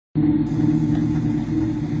Crouched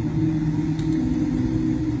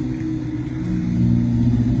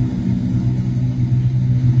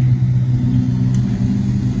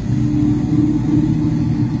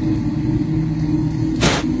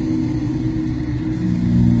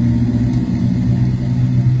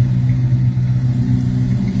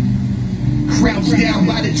down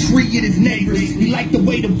by the tree at his neighbors. He liked the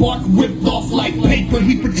way the bark ripped off like paper.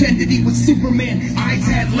 He pretended he was Superman, eyes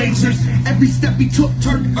had lasers. Every step he took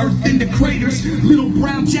turned earth into craters. Little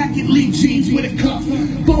brown jacket, lead jeans with a cuff,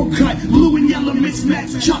 bowl cut, blue and yellow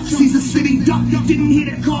mismatched chucks. He's a sitting duck, didn't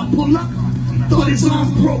hear the car pull up. Thought his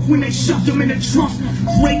arm broke when they shoved him in the trunk.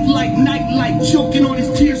 Draped like nightlight, choking on his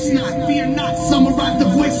tear snot. Fear not, summarized the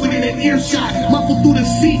voice within an earshot. Muffled through the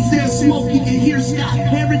seats, there's smoke, he can hear Scott.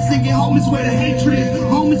 Parents thinking home is where the hatred is.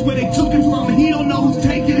 Home is where they took him from, and he don't know who's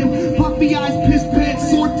taking him. Puffy eyes, piss pants,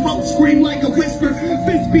 sore throat, scream like a whisper.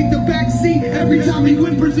 Fist beat the back seat, every time he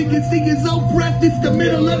whimpers, he can see his own breath. It's the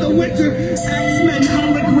middle of the winter. X-Men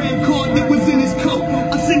hologram card that was in his coat.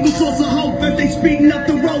 A single source of hope as they speeding up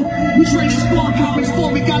the road. We traded Spawn comics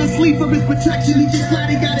for we gotta sleep from his protection. He just glad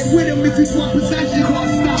he got it with him. It's his one possession. Car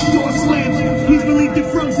stops, door slams. He's believed it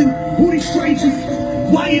frozen. Who these strangers?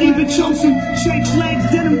 Why ain't even chosen? Shaped legs,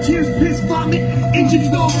 denim, tears, piss, vomit. Engine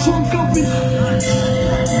stove, trunk open.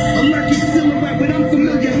 A lurking silhouette with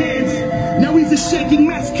unfamiliar hands. Now he's a shaking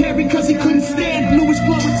mess, carried cause he couldn't stand. Bluish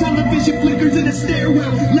glow with television flickers in the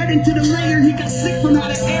stairwell. Led into the layer, he got sick from how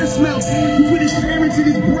the air smells. He put his parents in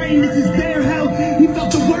his brain, this is their hell. He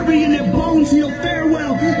felt the worry in their bones, he'll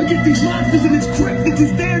farewell. Against these monsters in his crypt, this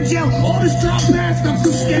is their jail. All this time passed, I'm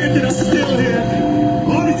so scared that I'm still here.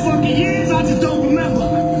 All these fucking years, I just don't remember.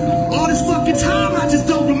 All this fucking time, I just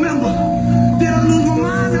don't remember. Did I lose my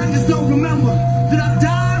mind? I just don't remember. Did I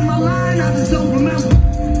die in my line? I just don't remember.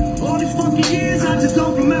 All these fucking years, I just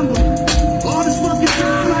don't remember. All this fucking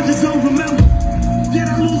time, I just don't remember. Did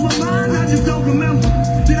I lose my mind? I just don't remember.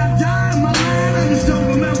 Did I die in my line? I just don't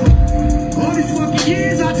remember. All these fucking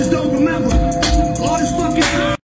years, I just